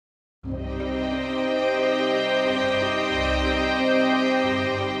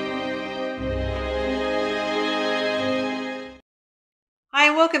Hi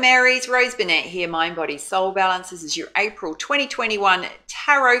and welcome Aries, Rose Burnett here, Mind, Body, Soul Balance. This is your April 2021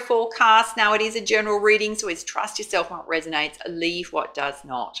 Tarot forecast. Now it is a general reading, so it's trust yourself what resonates, leave what does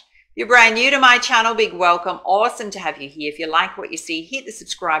not. If you're brand new to my channel, big welcome. Awesome to have you here. If you like what you see, hit the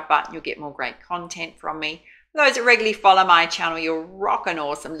subscribe button. You'll get more great content from me. For those that regularly follow my channel, you're rocking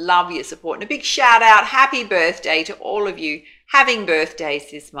awesome. Love your support. And a big shout out, happy birthday to all of you having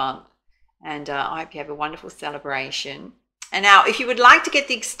birthdays this month. And I hope you have a wonderful celebration. And now, if you would like to get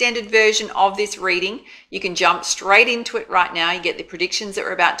the extended version of this reading, you can jump straight into it right now. You get the predictions that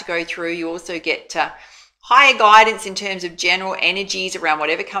we're about to go through. You also get higher guidance in terms of general energies around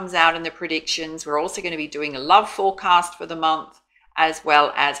whatever comes out in the predictions. We're also going to be doing a love forecast for the month, as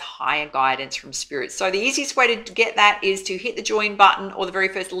well as higher guidance from spirit. So the easiest way to get that is to hit the join button or the very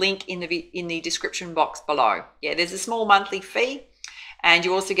first link in the description box below. Yeah, there's a small monthly fee, and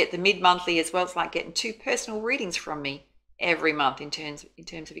you also get the mid-monthly as well. It's like getting 2 personal readings from me every month in terms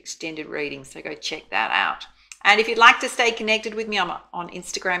of extended readings, so go check that out. And if you'd like to stay connected with me, I'm on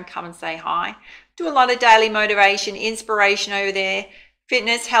Instagram. Come and say hi. Do a lot of daily motivation, inspiration over there,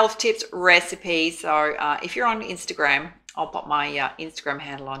 fitness, health tips, recipes. So if you're on Instagram, I'll pop my Instagram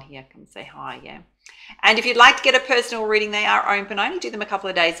handle on here. Come and say hi. Yeah. And if you'd like to get a personal reading, they are open. I only do them a couple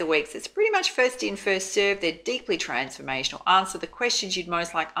of days a week, so it's pretty much first in, first served. They're deeply transformational. Answer the questions you'd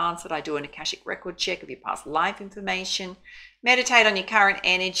most like answered. I do an Akashic record check of your past life information. Meditate on your current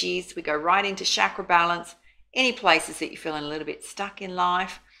energies. We go right into chakra balance, any places that you're feeling a little bit stuck in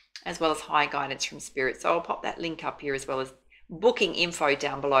life, as well as high guidance from spirit. So I'll pop that link up here, as well as booking info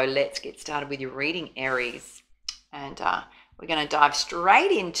down below. Let's get started with your reading, Aries. And we're going to dive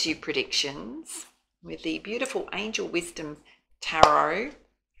straight into predictions with the beautiful Angel Wisdom Tarot.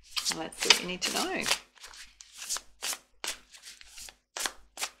 Let's see what you need to know.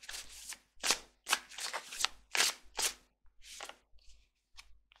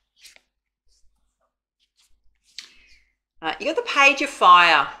 You got the Page of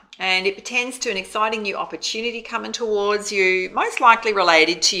Fire, and it pertains to an exciting new opportunity coming towards you, most likely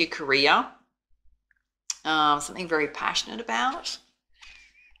related to your career, something very passionate about.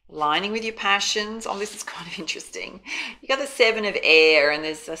 Aligning with your passions. Oh, this is kind of interesting. You got the 7 of Air, and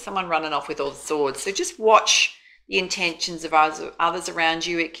there's someone running off with all the swords. So just watch the intentions of others around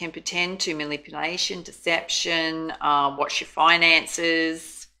you. It can pretend to manipulation, deception. Watch your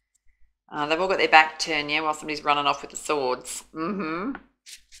finances. They've all got their back turned, yeah, while somebody's running off with the swords. And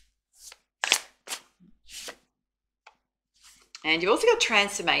you've also got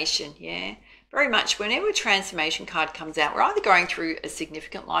transformation, yeah. Very much whenever a transformation card comes out, we're either going through a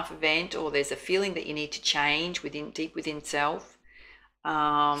significant life event, or there's a feeling that you need to change deep within self.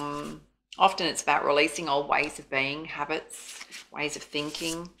 Often it's about releasing old ways of being, habits, ways of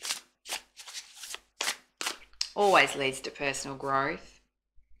thinking. Always leads to personal growth.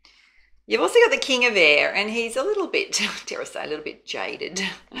 You've also got the King of Air, and he's a little bit, dare I say, a little bit jaded.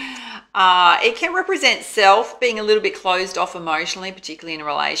 It can represent self being a little bit closed off emotionally, particularly in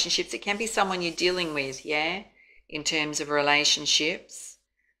relationships. It can be someone you're dealing with, yeah, in terms of relationships.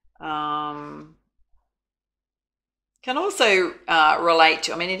 Can also relate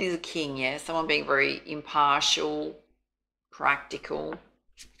to, I mean, it is a king, yeah, someone being very impartial, practical.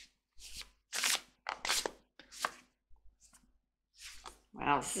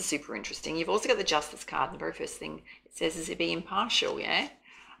 Wow, this is super interesting. You've also got the Justice card, and the very first thing it says is to be impartial, yeah?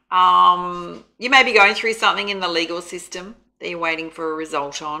 You may be going through something in the legal system that you're waiting for a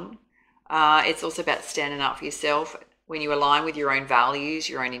result on. It's also about standing up for yourself when you align with your own values,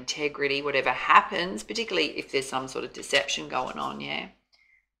 your own integrity, whatever happens, particularly if there's some sort of deception going on, yeah?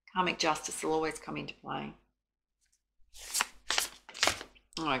 Karmic justice will always come into play.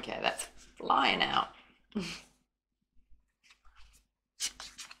 Okay, that's flying out.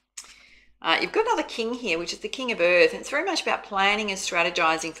 You've got another king here, which is the King of Earth. And it's very much about planning and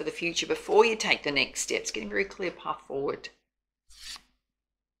strategizing for the future before you take the next steps, getting a very clear path forward.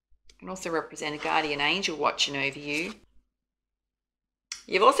 It can also represent a guardian angel watching over you.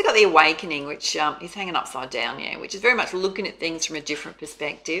 You've also got the Awakening, which is hanging upside down, yeah, which is very much looking at things from a different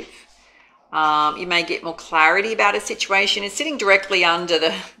perspective. You may get more clarity about a situation. It's sitting directly under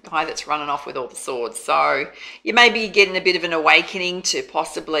the guy that's running off with all the swords. So you may be getting a bit of an awakening to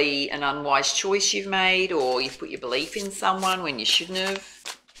possibly an unwise choice you've made, or you've put your belief in someone when you shouldn't have.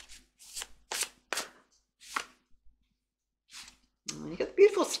 You've got the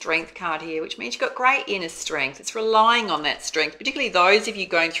beautiful Strength card here, which means you've got great inner strength. It's relying on that strength, particularly those of you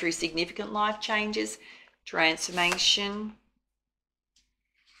going through significant life changes, transformation.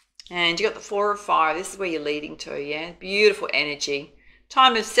 And you got the 4 of Fire. This is where you're leading to, yeah? Beautiful energy.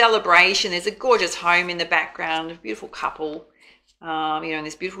 Time of celebration. There's a gorgeous home in the background, a beautiful couple. You know, in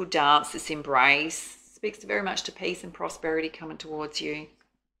this beautiful dance, this embrace speaks very much to peace and prosperity coming towards you.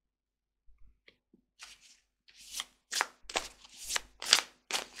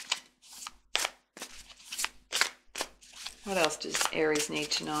 What else does Aries need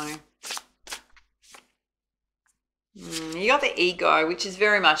to know? You got the ego, which is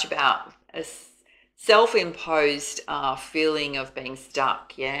very much about a self-imposed feeling of being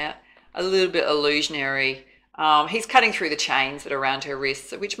stuck, yeah? A little bit illusionary. He's cutting through the chains that are around her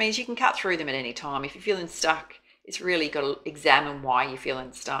wrists, which means you can cut through them at any time. If you're feeling stuck, it's really got to examine why you're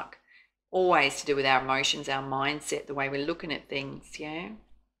feeling stuck. Always to do with our emotions, our mindset, the way we're looking at things, yeah?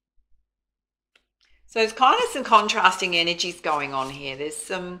 So there's kind of some contrasting energies going on here. There's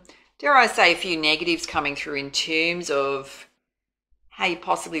some, dare I say, a few negatives coming through in terms of how you're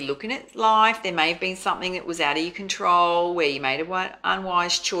possibly looking at life. There may have been something that was out of your control, where you made an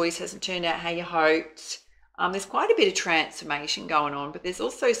unwise choice, hasn't turned out how you hoped. There's quite a bit of transformation going on, but there's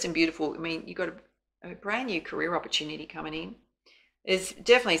also some beautiful, I mean, you've got a brand new career opportunity coming in. It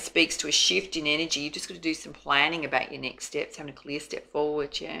definitely speaks to a shift in energy. You've just got to do some planning about your next steps, having a clear step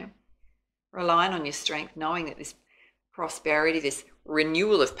forward, yeah. Relying on your strength, knowing that this prosperity, this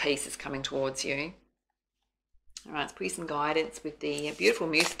renewal of peace is coming towards you. All right, let's put you some guidance with the beautiful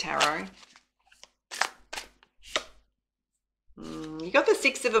Muse Tarot. You got the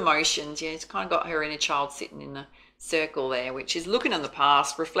Six of Emotions. Yeah, it's kind of got her inner child sitting in the circle there, which is looking on the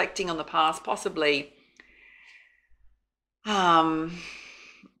past, reflecting on the past, possibly.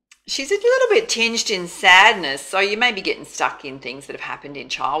 She's a little bit tinged in sadness, so you may be getting stuck in things that have happened in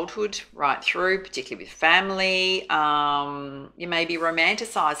childhood right through, particularly with family. You may be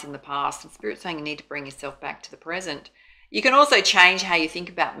romanticising the past, and Spirit's saying you need to bring yourself back to the present. You can also change how you think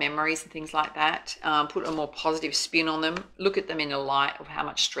about memories and things like that, put a more positive spin on them, look at them in the light of how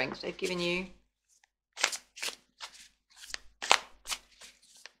much strength they've given you.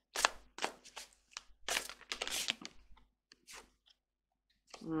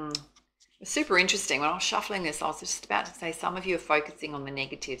 It's super interesting. When I was shuffling this, I was just about to say some of you are focusing on the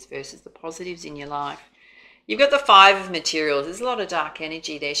negatives versus the positives in your life. You've got the Five of Materials. There's a lot of dark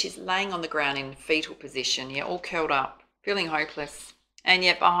energy there. She's laying on the ground in fetal position, yeah, all curled up, feeling hopeless. And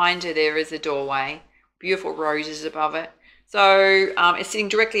yet behind her there is a doorway, beautiful roses above it. So it's sitting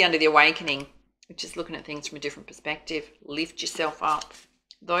directly under the awakening, which is looking at things from a different perspective. Lift yourself up.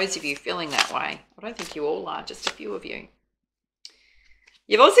 Those of you feeling that way, I don't think you all are, just a few of you.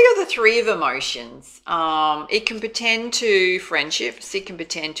 You've also got the Three of Emotions. It can pertain to friendships. It can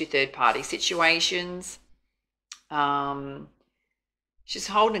pertain to third-party situations. She's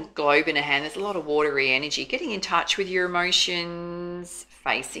holding a globe in her hand. There's a lot of watery energy. Getting in touch with your emotions,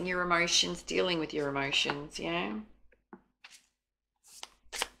 facing your emotions, dealing with your emotions, yeah.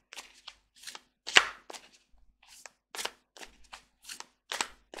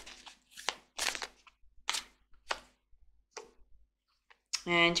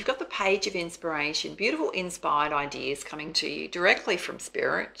 And you've got the Page of Inspiration, beautiful inspired ideas coming to you directly from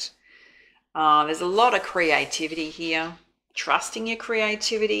Spirit. There's a lot of creativity here, trusting your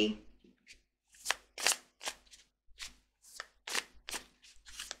creativity.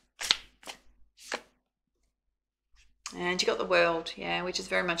 And you've got the World, yeah, which is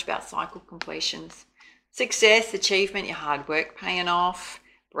very much about cycle completions. Success, achievement, your hard work paying off,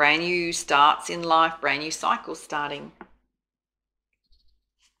 brand new starts in life, brand new cycles starting.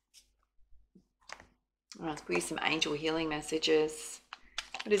 All right, let's put you some angel healing messages.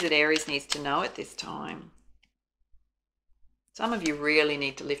 What is it Aries needs to know at this time? Some of you really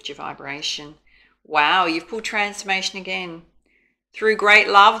need to lift your vibration. Wow, you've pulled transformation again. Through great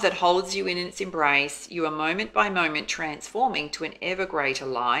love that holds you in its embrace, you are moment by moment transforming to an ever greater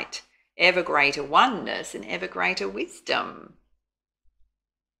light, ever greater oneness, and ever greater wisdom.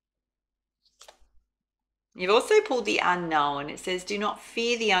 You've also pulled the Unknown. It says, do not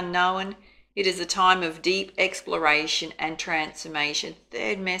fear the unknown. It is a time of deep exploration and transformation.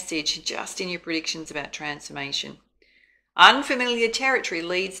 Third message, just in your predictions about transformation. Unfamiliar territory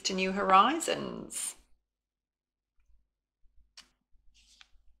leads to new horizons.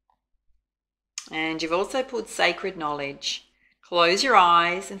 And you've also put sacred knowledge. Close your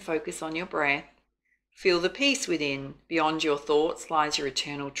eyes and focus on your breath. Feel the peace within. Beyond your thoughts lies your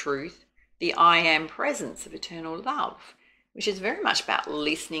eternal truth, the I am presence of eternal love, which is very much about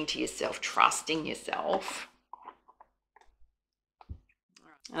listening to yourself, trusting yourself.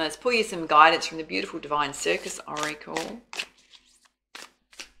 Now let's pull you some guidance from the beautiful Divine Circus Oracle.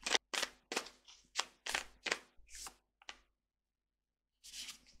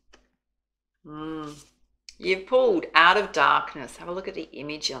 You've pulled Out of Darkness. Have a look at the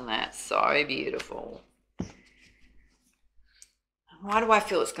image on that. So beautiful. Why do I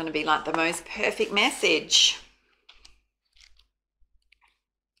feel it's going to be like the most perfect message?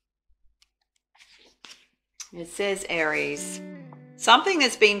 It says, Aries, something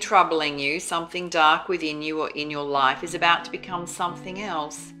that's been troubling you, something dark within you or in your life, is about to become something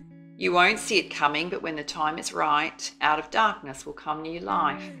else. You won't see it coming, but when the time is right, out of darkness will come new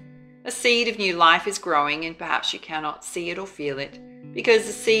life. A seed of new life is growing, and perhaps you cannot see it or feel it, because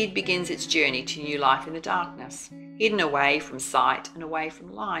the seed begins its journey to new life in the darkness, hidden away from sight and away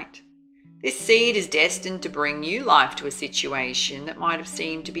from light. This seed is destined to bring new life to a situation that might have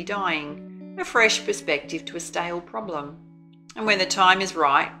seemed to be dying, a fresh perspective to a stale problem. And when the time is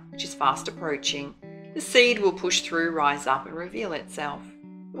right, which is fast approaching, the seed will push through, rise up and reveal itself.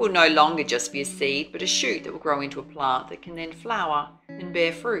 It will no longer just be a seed, but a shoot that will grow into a plant that can then flower and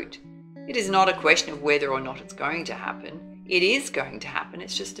bear fruit. It is not a question of whether or not it's going to happen. It is going to happen.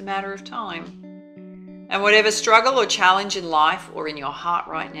 It's just a matter of time. And whatever struggle or challenge in life or in your heart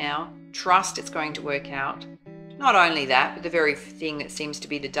right now, trust it's going to work out. Not only that, but the very thing that seems to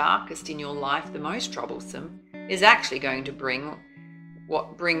be the darkest in your life, the most troublesome, is actually going to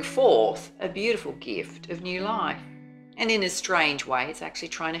bring forth a beautiful gift of new life. And in a strange way, it's actually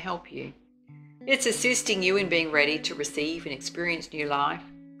trying to help you. It's assisting you in being ready to receive and experience new life,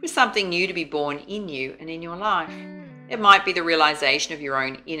 for something new to be born in you and in your life. It might be the realization of your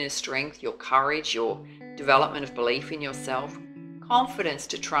own inner strength, your courage, your development of belief in yourself, confidence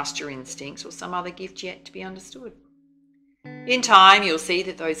to trust your instincts, or some other gift yet to be understood. In time, you'll see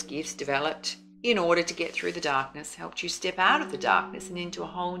that those gifts developed in order to get through the darkness helped you step out of the darkness and into a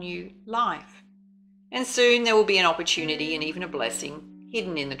whole new life. And soon there will be an opportunity and even a blessing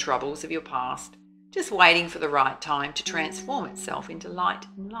hidden in the troubles of your past, just waiting for the right time to transform itself into light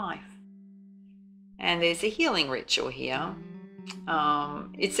and life. And there's a healing ritual here.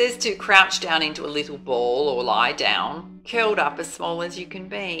 It says to crouch down into a little ball or lie down, curled up as small as you can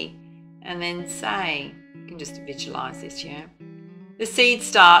be, and then say, you can just visualize this, yeah? The seed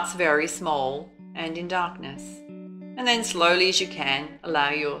starts very small and in darkness. And then slowly as you can, allow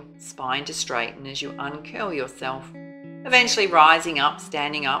your spine to straighten as you uncurl yourself, eventually rising up,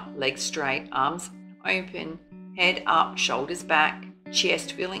 standing up, legs straight, arms open, head up, shoulders back,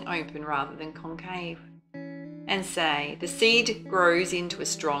 chest feeling open rather than concave. And say, the seed grows into a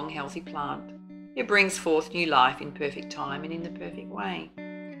strong, healthy plant. It brings forth new life in perfect time and in the perfect way.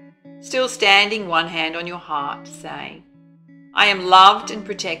 Still standing, one hand on your heart, say, I am loved and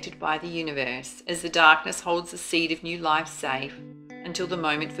protected by the universe as the darkness holds the seed of new life safe until the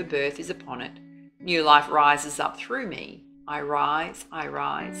moment for birth is upon it. New life rises up through me. I rise, I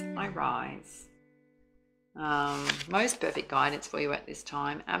rise, I rise. Most perfect guidance for you at this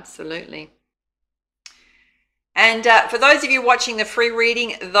time, absolutely. And for those of you watching the free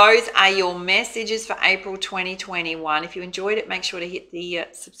reading, those are your messages for April 2021. If you enjoyed it, make sure to hit the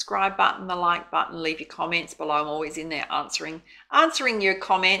subscribe button, the like button, leave your comments below. I'm always in there answering your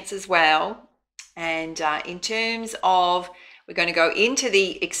comments as well. And in terms of, we're going to go into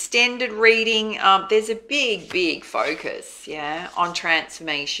the extended reading. There's a big focus, yeah, on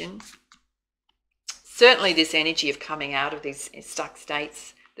transformation. Certainly this energy of coming out of these stuck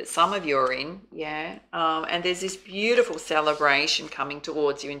states that some of you are in, yeah. And there's this beautiful celebration coming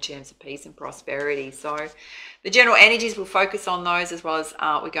towards you in terms of peace and prosperity. So the general energies will focus on those, as well as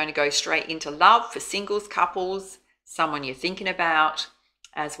we're going to go straight into love for singles, couples, someone you're thinking about,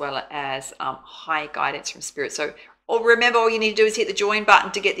 as well as high guidance from spirit. So remember, all you need to do is hit the join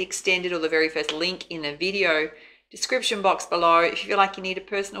button to get the extended or the very first link in the video description box below. If you feel like you need a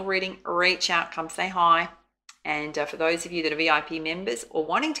personal reading, reach out, come say hi. And for those of you that are VIP members or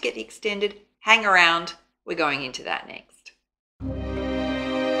wanting to get the extended, hang around. We're going into that next.